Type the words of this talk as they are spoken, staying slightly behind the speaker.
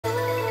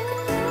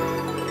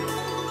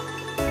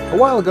A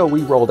while ago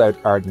we rolled out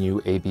our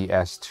new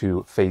ABS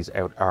to phase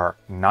out our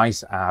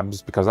nice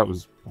abs because that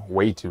was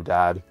way too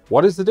dad.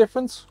 What is the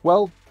difference?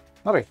 Well,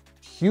 not a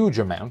huge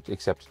amount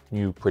except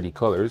new pretty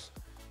colors.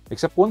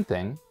 Except one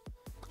thing,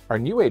 our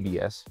new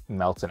ABS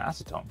melts in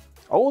acetone.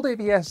 Old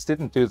ABS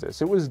didn't do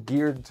this. It was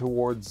geared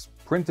towards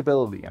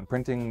printability and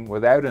printing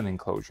without an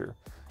enclosure.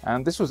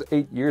 And this was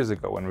 8 years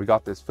ago when we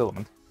got this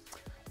filament.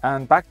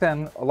 And back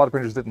then, a lot of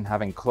printers didn't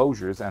have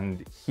enclosures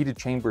and heated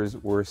chambers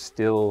were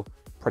still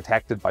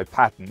protected by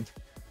patent.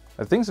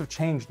 Things have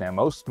changed now.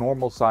 Most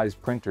normal sized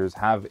printers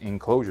have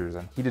enclosures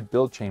and heated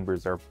build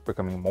chambers are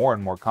becoming more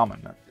and more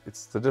common.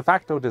 It's the de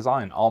facto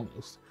design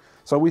almost.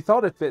 So we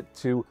thought it fit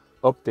to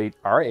update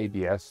our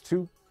ABS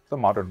to the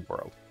modern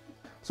world.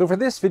 So for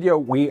this video,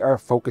 we are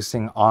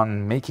focusing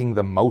on making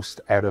the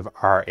most out of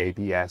our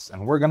ABS,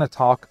 and we're going to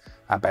talk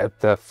about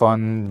the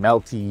fun,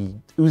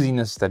 melty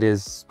ooziness that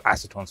is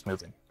acetone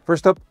smoothing.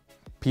 First up,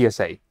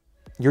 PSA.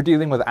 You're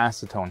dealing with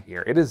acetone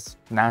here. It is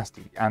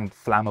nasty and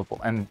flammable,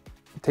 and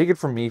take it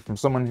from me, from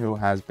someone who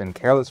has been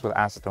careless with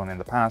acetone in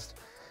the past,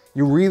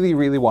 you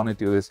really want to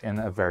do this in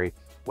a very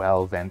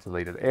well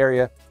ventilated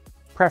area,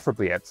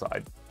 preferably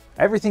outside.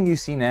 Everything you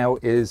see now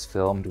is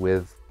filmed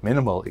with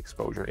minimal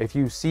exposure. If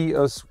you see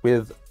us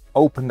with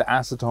opened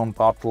acetone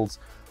bottles,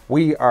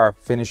 we are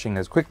finishing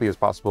as quickly as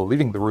possible,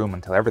 leaving the room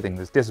until everything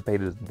is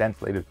dissipated and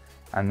ventilated,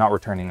 and not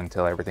returning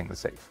until everything is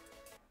safe.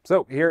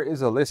 So here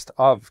is a list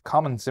of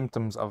common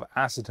symptoms of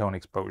acetone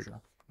exposure: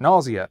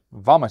 nausea,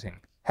 vomiting,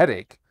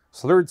 headache,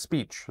 slurred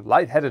speech,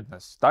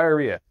 lightheadedness,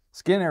 diarrhea,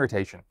 skin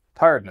irritation,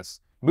 tiredness,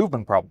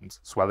 movement problems,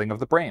 swelling of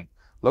the brain,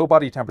 low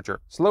body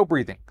temperature, slow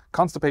breathing,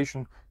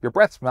 constipation, your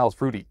breath smells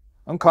fruity,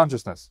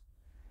 unconsciousness.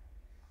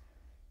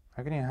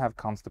 How can you have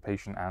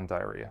constipation and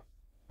diarrhea?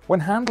 When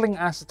handling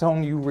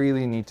acetone, you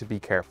really need to be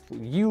careful.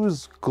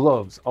 Use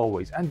gloves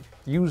always, and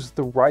use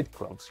the right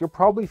gloves. You're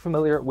probably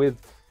familiar with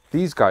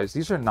these guys.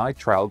 These are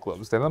nitrile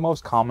gloves. They're the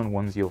most common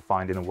ones you'll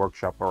find in a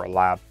workshop or a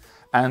lab,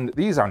 and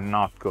these are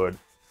not good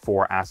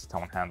for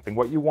acetone handling.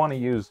 What you want to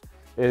use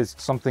is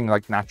something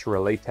like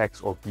natural latex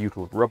or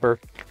butyl rubber.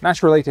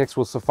 Natural latex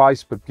will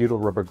suffice, but butyl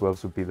rubber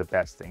gloves would be the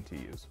best thing to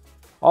use.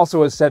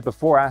 Also, as said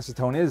before,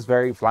 acetone is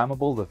very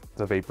flammable,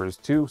 the vapors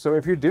too, so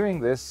if you're doing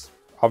this,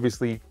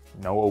 obviously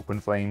no open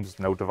flames,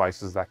 no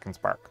devices that can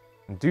spark.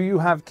 Do you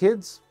have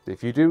kids?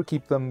 If you do,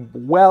 keep them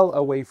well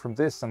away from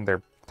this and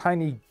their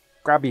tiny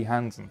grabby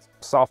hands and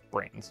soft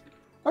brains.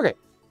 Okay,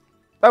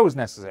 that was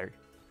necessary.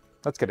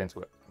 Let's get into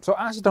it. So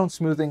acetone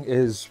smoothing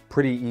is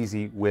pretty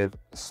easy with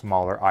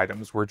smaller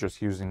items. We're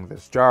just using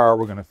this jar,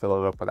 we're going to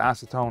fill it up with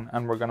acetone,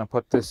 and we're going to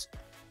put this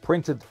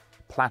printed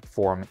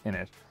platform in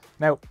it.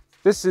 Now,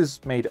 this is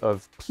made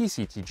of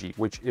PCTG,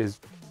 which is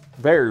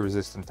very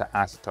resistant to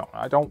acetone.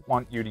 I don't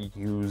want you to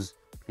use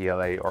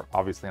PLA, or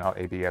obviously not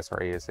ABS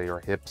or ASA or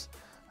HIPS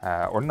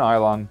or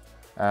nylon.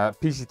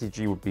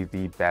 PCTG would be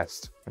the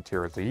best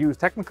material to use.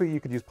 Technically, you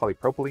could use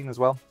polypropylene as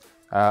well,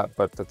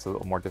 but that's a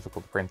little more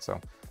difficult to print, so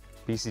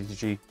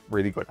PCTG,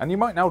 really good. And you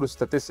might notice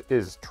that this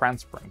is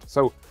transparent.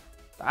 So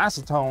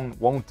acetone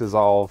won't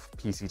dissolve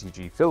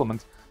PCTG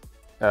filament.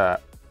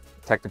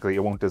 Technically,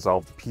 it won't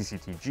dissolve the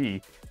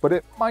PCTG, but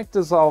it might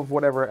dissolve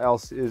whatever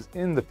else is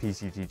in the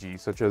PCTG,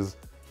 such as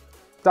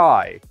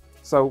dye.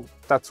 So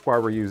that's why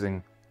we're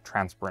using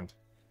transparent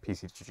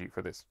PCTG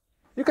for this.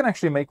 You can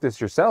actually make this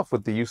yourself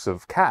with the use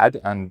of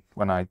CAD, and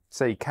when I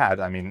say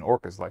CAD, I mean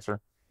Orca Slicer.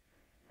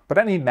 But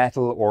any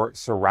metal or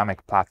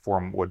ceramic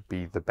platform would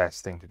be the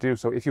best thing to do.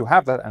 So if you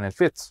have that and it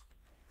fits,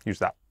 use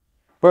that.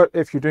 But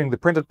if you're doing the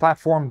printed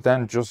platform,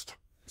 then just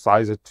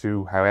size it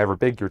to however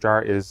big your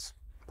jar is,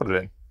 put it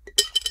in.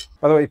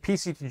 By the way,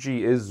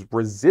 PCTG is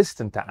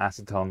resistant to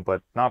acetone,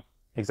 but not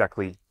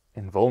exactly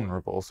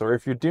invulnerable. So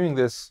if you're doing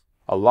this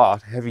a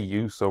lot, heavy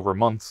use over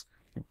months,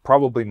 you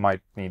probably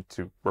might need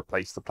to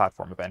replace the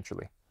platform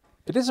eventually.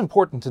 It is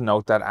important to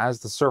note that as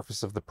the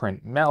surface of the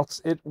print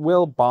melts, it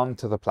will bond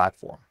to the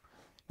platform.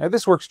 Now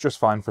this works just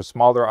fine for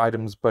smaller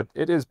items, but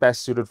it is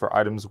best suited for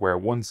items where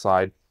one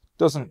side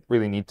doesn't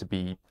really need to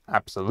be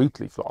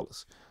absolutely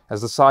flawless,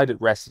 as the side it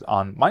rested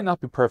on might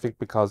not be perfect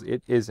because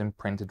it is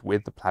imprinted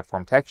with the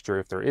platform texture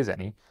if there is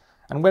any,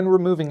 and when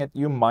removing it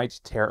you might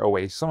tear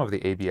away some of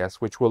the ABS,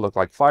 which will look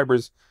like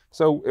fibers,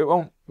 so it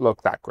won't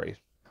look that great.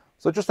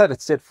 So just let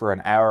it sit for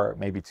an hour,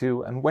 maybe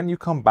two, and when you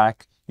come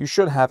back, you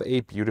should have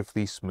a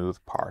beautifully smooth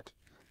part.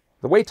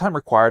 The wait time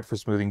required for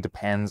smoothing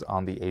depends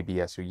on the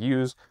ABS you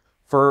use.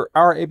 For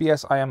our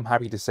ABS, I am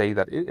happy to say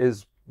that it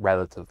is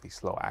relatively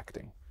slow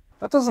acting.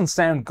 That doesn't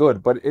sound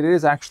good, but it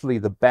is actually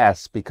the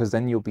best because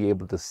then you'll be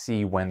able to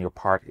see when your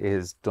part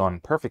is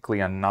done perfectly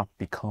and not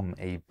become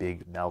a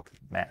big melted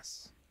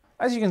mess.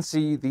 As you can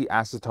see, the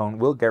acetone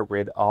will get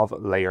rid of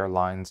layer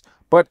lines,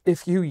 but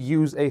if you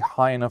use a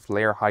high enough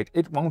layer height,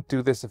 it won't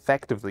do this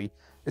effectively,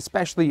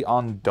 especially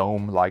on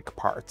dome-like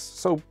parts,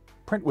 so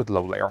print with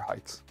low layer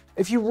heights.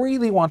 If you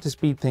really want to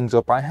speed things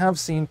up, I have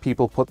seen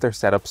people put their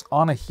setups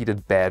on a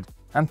heated bed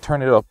and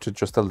turn it up to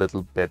just a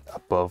little bit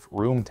above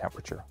room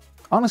temperature.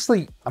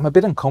 Honestly, I'm a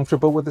bit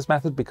uncomfortable with this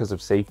method because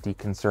of safety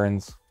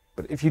concerns,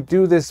 but if you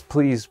do this,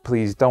 please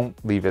don't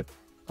leave it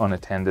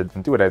unattended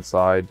and do it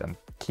outside and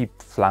keep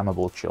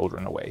flammable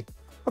children away.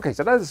 Okay,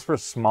 so that is for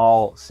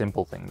small,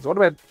 simple things. What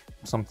about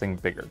something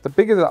bigger? The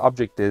bigger the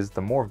object is,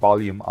 the more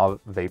volume of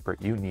vapor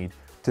you need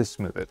to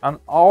smooth it. And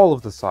all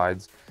of the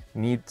sides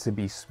need to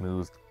be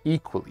smoothed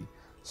equally.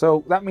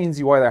 So that means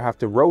you either have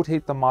to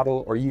rotate the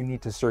model or you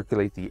need to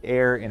circulate the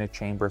air in a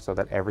chamber so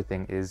that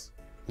everything is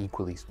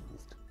equally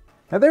smoothed.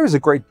 Now there is a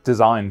great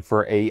design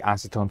for a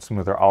acetone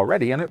smoother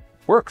already and it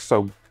works,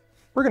 so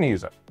we're going to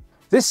use it.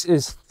 This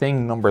is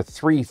thing number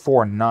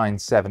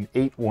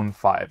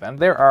 3497815 and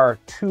there are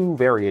two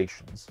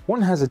variations.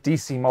 One has a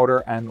DC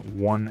motor and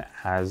one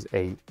has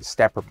a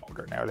stepper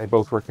motor. Now they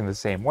both work in the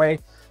same way.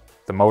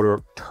 The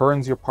motor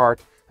turns your part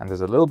and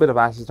there's a little bit of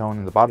acetone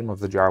in the bottom of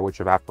the jar which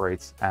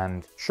evaporates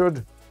and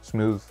should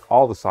smooth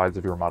all the sides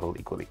of your model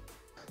equally.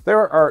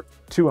 There are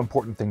two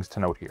important things to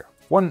note here.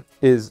 One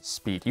is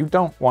speed. You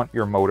don't want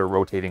your motor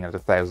rotating at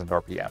 1000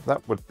 RPM.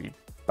 That would be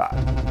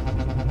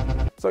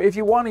bad. So if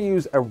you want to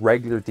use a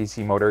regular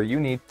DC motor, you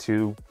need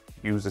to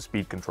use a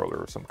speed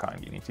controller of some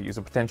kind. You need to use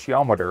a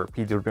potentiometer,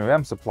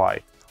 PWM supply,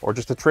 or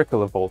just a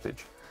trickle of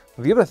voltage.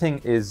 The other thing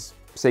is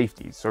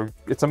safety. So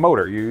it's a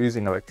motor, you're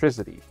using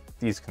electricity.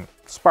 These can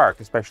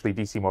spark, especially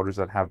DC motors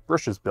that have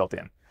brushes built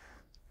in.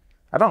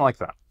 I don't like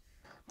that.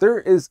 There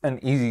is an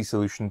easy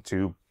solution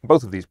to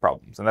both of these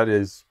problems, and that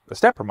is a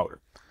stepper motor.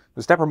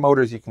 The stepper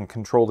motors, you can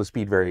control the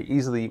speed very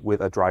easily with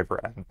a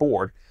driver and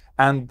board,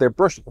 and they're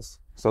brushless,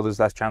 so there's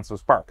less chance of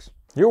sparks.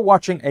 You're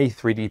watching a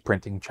 3D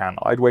printing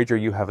channel. I'd wager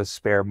you have a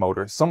spare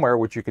motor somewhere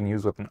which you can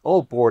use with an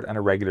old board and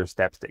a regular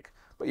step stick.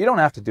 But you don't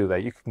have to do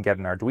that. You can get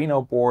an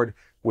Arduino board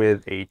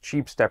with a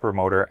cheap stepper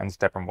motor and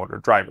stepper motor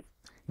driver.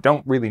 You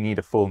don't really need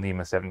a full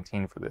NEMA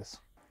 17 for this.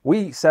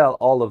 We sell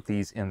all of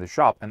these in the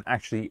shop, and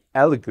actually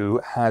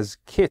Elegoo has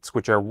kits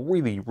which are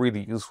really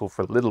useful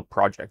for little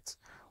projects.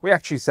 We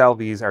actually sell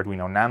these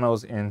Arduino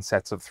Nanos in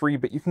sets of 3,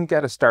 but you can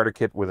get a starter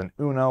kit with an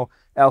Uno,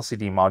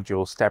 LCD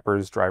module,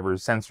 steppers,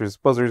 drivers, sensors,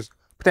 buzzers,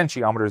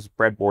 potentiometers,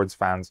 breadboards,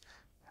 fans,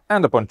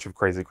 and a bunch of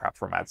crazy crap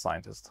for mad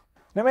scientists.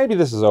 Now maybe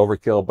this is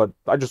overkill, but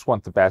I just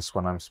want the best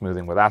when I'm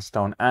smoothing with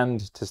acetone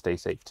and to stay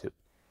safe too.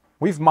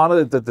 We've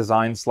modded the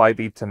design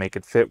slightly to make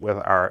it fit with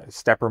our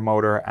stepper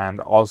motor and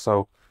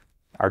also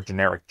our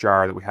generic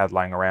jar that we had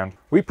lying around.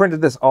 We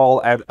printed this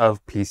all out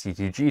of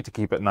PCTG to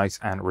keep it nice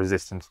and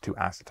resistant to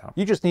acetone.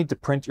 You just need to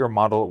print your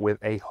model with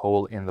a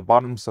hole in the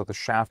bottom so the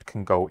shaft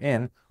can go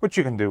in, which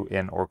you can do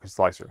in Orca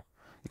Slicer.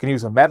 You can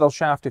use a metal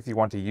shaft if you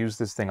want to use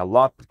this thing a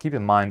lot, but keep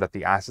in mind that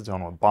the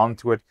acetone will bond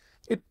to it.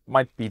 It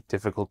might be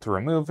difficult to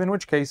remove, in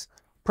which case,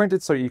 print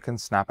it so you can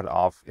snap it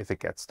off if it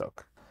gets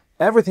stuck.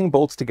 Everything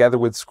bolts together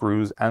with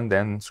screws and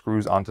then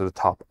screws onto the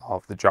top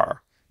of the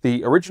jar.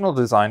 The original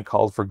design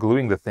called for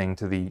gluing the thing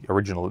to the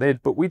original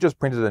lid, but we just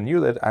printed a new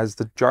lid as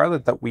the jar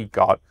lid that we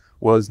got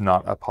was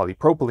not a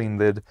polypropylene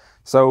lid,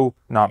 so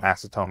not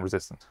acetone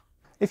resistant.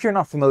 If you're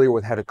not familiar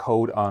with how to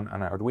code on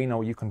an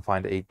Arduino, you can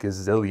find a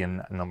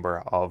gazillion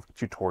number of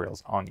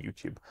tutorials on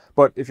YouTube.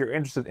 But if you're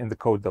interested in the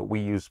code that we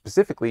use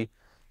specifically,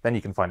 then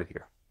you can find it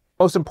here.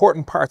 Most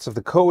important parts of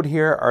the code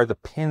here are the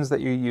pins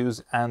that you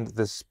use and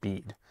the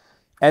speed.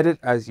 Edit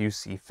as you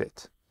see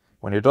fit.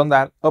 When you're done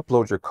that,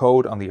 upload your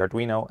code on the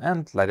Arduino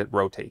and let it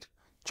rotate.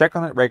 Check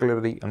on it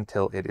regularly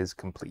until it is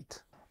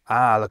complete.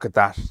 Ah, look at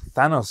that.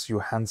 Thanos, you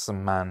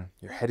handsome man.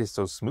 Your head is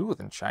so smooth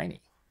and shiny.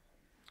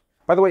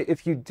 By the way,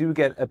 if you do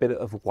get a bit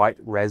of white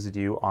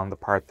residue on the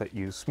part that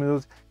you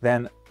smoothed,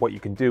 then what you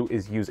can do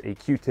is use a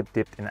Q-tip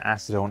dipped in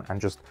acetone and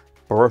just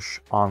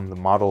brush on the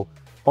model.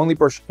 Only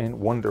brush in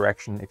one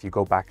direction. If you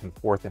go back and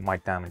forth, it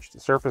might damage the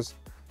surface.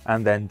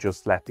 And then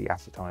just let the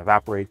acetone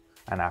evaporate,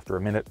 and after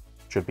a minute,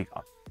 it should be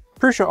gone.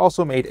 Prusa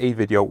also made a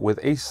video with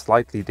a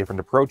slightly different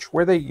approach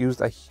where they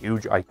used a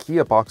huge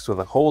IKEA box with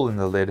a hole in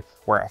the lid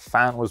where a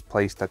fan was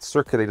placed that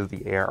circulated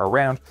the air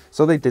around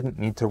so they didn't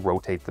need to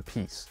rotate the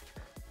piece.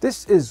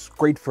 This is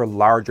great for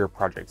larger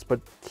projects,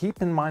 but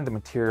keep in mind the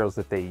materials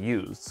that they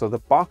used. So the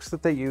box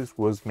that they used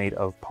was made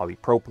of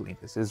polypropylene.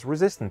 This is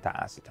resistant to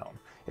acetone.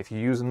 If you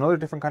use another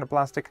different kind of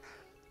plastic,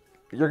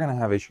 you're going to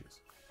have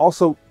issues.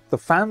 Also, the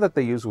fan that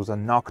they used was a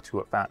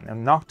Noctua fan.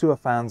 Now, Noctua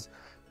fans,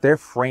 their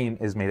frame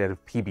is made out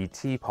of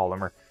PBT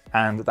polymer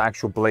and the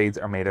actual blades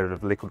are made out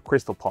of liquid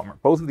crystal polymer.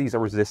 Both of these are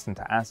resistant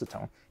to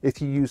acetone.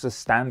 If you use a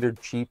standard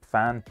cheap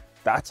fan,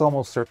 that's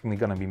almost certainly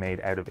going to be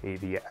made out of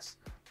ABS.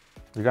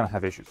 You're going to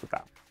have issues with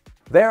that.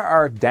 There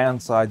are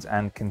downsides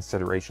and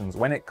considerations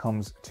when it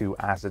comes to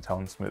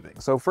acetone smoothing.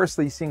 So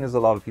firstly, seeing as a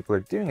lot of people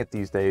are doing it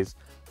these days,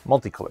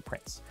 multicolor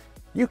prints.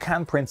 You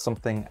can print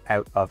something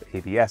out of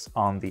ABS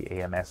on the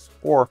AMS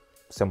or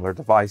similar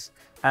device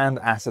and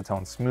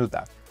acetone smooth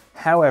that.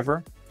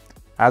 However,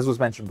 as was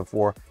mentioned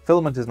before,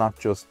 filament is not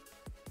just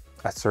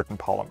a certain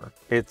polymer.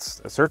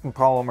 It's a certain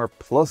polymer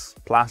plus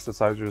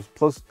plasticizers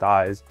plus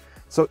dyes.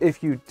 So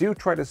if you do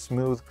try to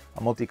smooth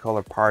a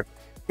multicolor part,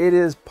 it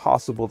is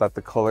possible that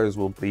the colors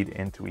will bleed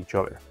into each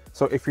other.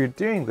 So if you're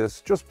doing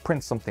this, just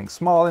print something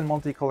small in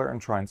multicolor and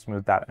try and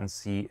smooth that and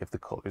see if the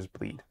colors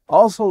bleed.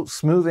 Also,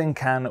 smoothing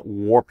can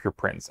warp your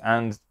prints,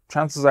 and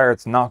chances are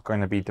it's not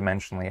going to be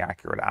dimensionally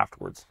accurate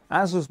afterwards.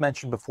 As was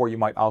mentioned before, you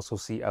might also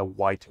see a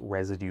white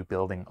residue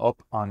building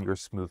up on your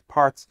smooth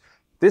parts.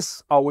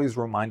 This always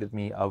reminded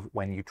me of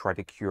when you try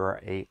to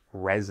cure a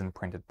resin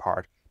printed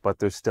part, but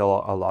there's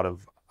still a lot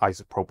of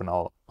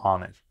isopropanol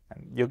on it,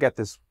 and you'll get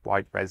this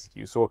white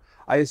residue. So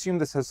I assume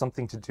this has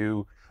something to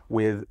do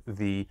with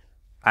the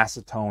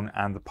acetone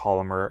and the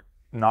polymer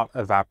not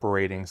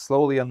evaporating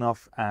slowly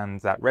enough,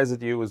 and that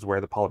residue is where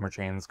the polymer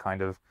chains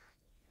kind of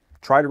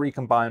try to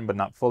recombine but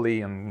not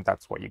fully, and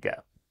that's what you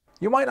get.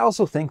 You might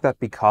also think that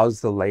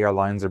because the layer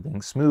lines are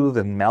being smooth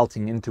and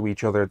melting into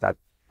each other that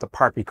the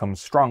part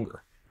becomes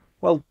stronger.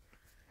 Well,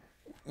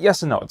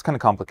 yes and no, it's kind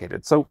of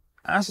complicated. So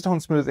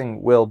acetone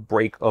smoothing will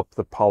break up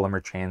the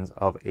polymer chains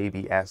of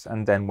ABS,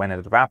 and then when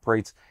it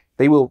evaporates,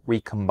 they will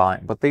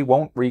recombine, but they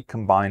won't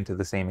recombine to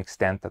the same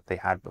extent that they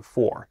had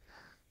before.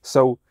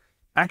 So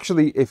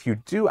actually, if you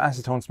do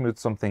acetone smooth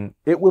something,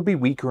 it will be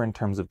weaker in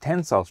terms of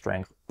tensile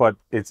strength, but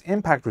its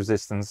impact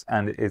resistance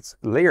and its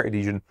layer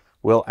adhesion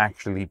will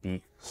actually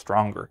be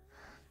stronger.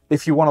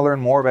 If you want to learn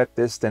more about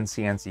this, then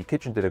CNC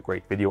Kitchen did a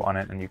great video on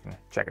it, and you can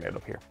check it out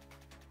up here.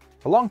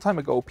 A long time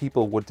ago,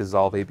 people would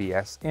dissolve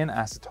ABS in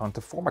acetone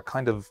to form a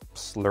kind of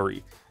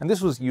slurry, and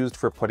this was used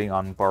for putting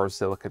on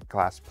borosilicate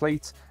glass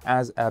plates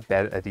as a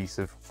bed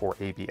adhesive for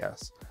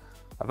ABS.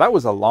 Now, that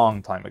was a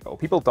long time ago.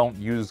 People don't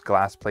use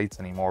glass plates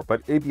anymore,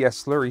 but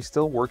ABS slurry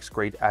still works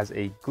great as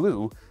a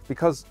glue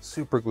because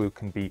super glue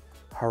can be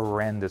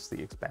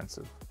horrendously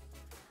expensive.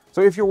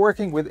 So if you're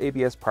working with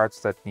ABS parts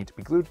that need to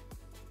be glued,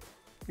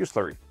 use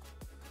slurry.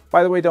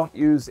 By the way, don't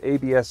use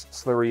ABS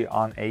slurry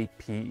on a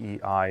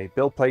PEI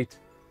build plate.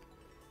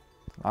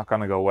 Not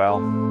gonna go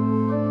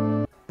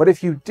well. But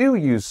if you do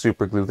use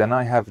superglue, then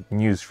I have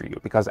news for you,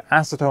 because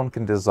acetone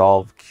can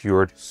dissolve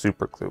cured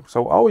superglue.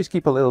 So always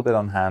keep a little bit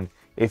on hand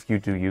if you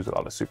do use a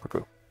lot of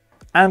superglue.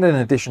 And in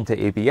addition to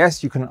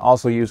ABS, you can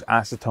also use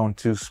acetone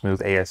to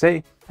smooth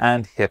ASA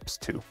and hips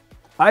too.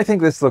 I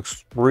think this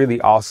looks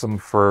really awesome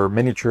for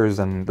miniatures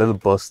and little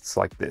busts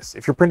like this.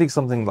 If you're printing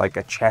something like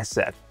a chess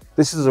set,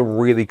 this is a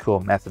really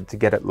cool method to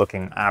get it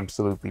looking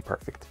absolutely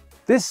perfect.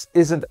 This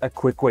isn't a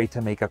quick way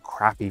to make a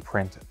crappy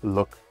print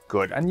look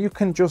good, and you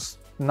can just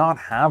not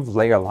have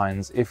layer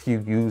lines if you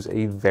use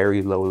a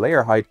very low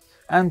layer height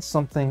and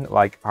something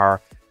like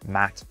our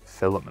matte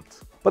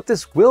filament. But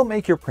this will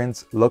make your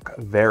prints look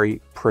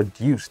very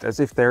produced, as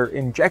if they're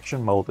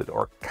injection molded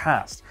or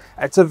cast.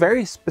 It's a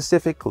very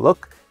specific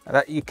look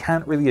that you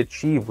can't really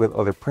achieve with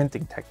other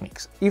printing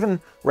techniques.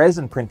 Even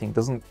resin printing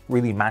doesn't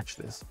really match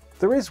this.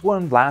 There is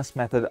one last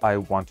method I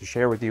want to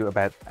share with you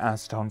about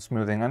acetone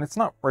smoothing, and it's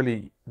not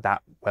really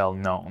that well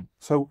known.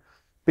 So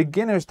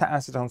beginners to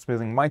acetone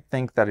smoothing might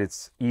think that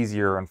it's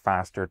easier and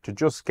faster to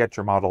just get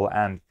your model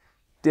and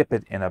dip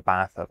it in a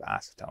bath of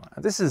acetone.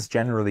 And this is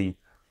generally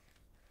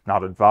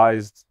not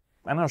advised,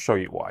 and I'll show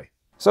you why.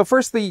 So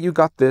firstly, you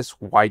got this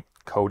white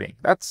coating.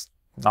 That's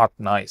not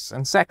nice.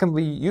 And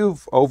secondly,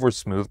 you've over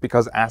smoothed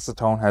because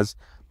acetone has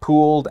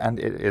pooled and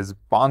it is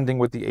bonding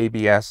with the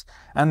ABS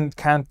and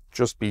can't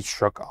just be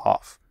shook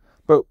off.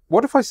 But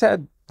what if I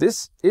said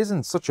this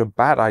isn't such a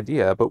bad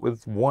idea, but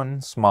with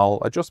one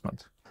small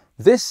adjustment?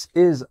 This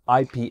is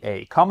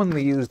IPA,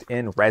 commonly used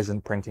in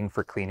resin printing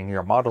for cleaning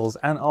your models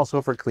and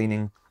also for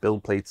cleaning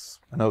build plates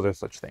and other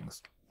such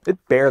things. It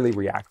barely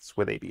reacts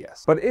with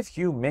ABS. But if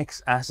you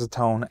mix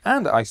acetone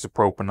and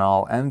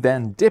isopropanol and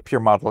then dip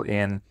your model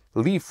in,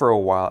 leave for a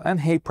while,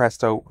 and hey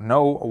presto,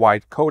 no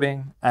white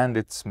coating and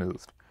it's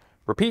smoothed.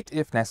 Repeat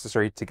if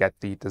necessary to get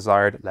the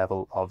desired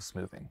level of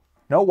smoothing.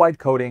 No white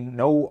coating,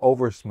 no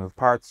over smooth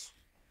parts.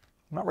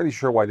 I'm not really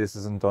sure why this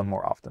isn't done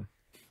more often.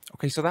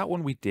 Okay, so that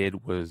one we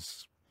did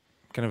was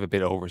kind of a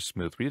bit over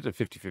smooth. We did a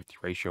 50-50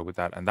 ratio with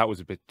that, and that was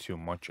a bit too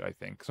much, I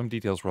think. Some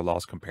details were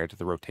lost compared to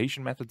the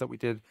rotation method that we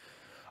did,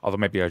 although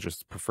maybe I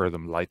just prefer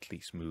them lightly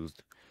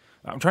smoothed.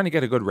 I'm trying to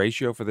get a good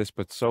ratio for this,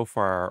 but so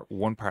far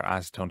 1 part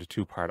acetone to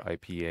 2 part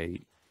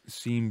IPA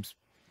seems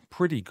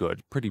pretty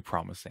good, pretty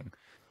promising.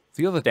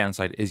 The other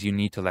downside is you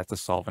need to let the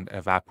solvent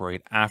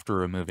evaporate after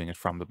removing it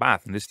from the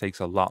bath, and this takes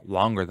a lot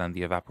longer than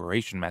the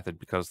evaporation method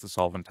because the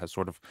solvent has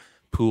sort of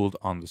pooled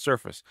on the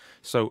surface.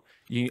 So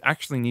you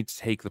actually need to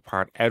take the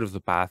part out of the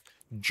bath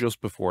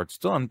just before it's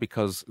done,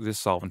 because this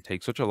solvent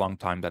takes such a long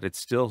time that it's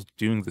still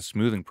doing the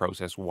smoothing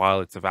process while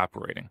it's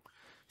evaporating.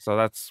 So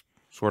that's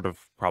sort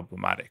of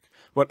problematic.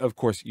 But of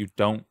course, you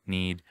don't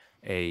need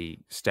a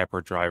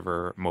stepper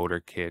driver, motor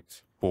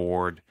kit,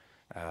 board,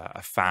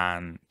 a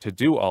fan to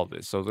do all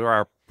this. So there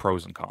are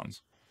pros and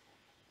cons.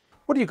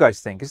 What do you guys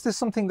think? Is this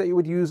something that you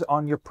would use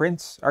on your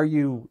prints? Are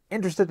you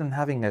interested in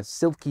having a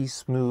silky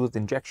smooth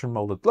injection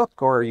molded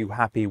look, or are you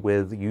happy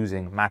with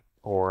using matte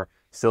or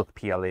silk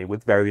PLA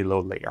with very low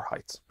layer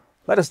heights?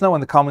 Let us know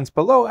in the comments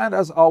below, and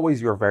as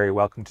always, you're very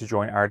welcome to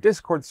join our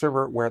Discord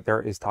server where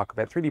there is talk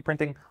about 3D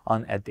printing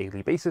on a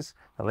daily basis.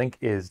 The link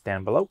is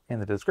down below in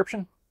the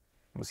description.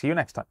 We'll see you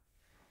next time.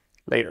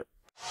 Later.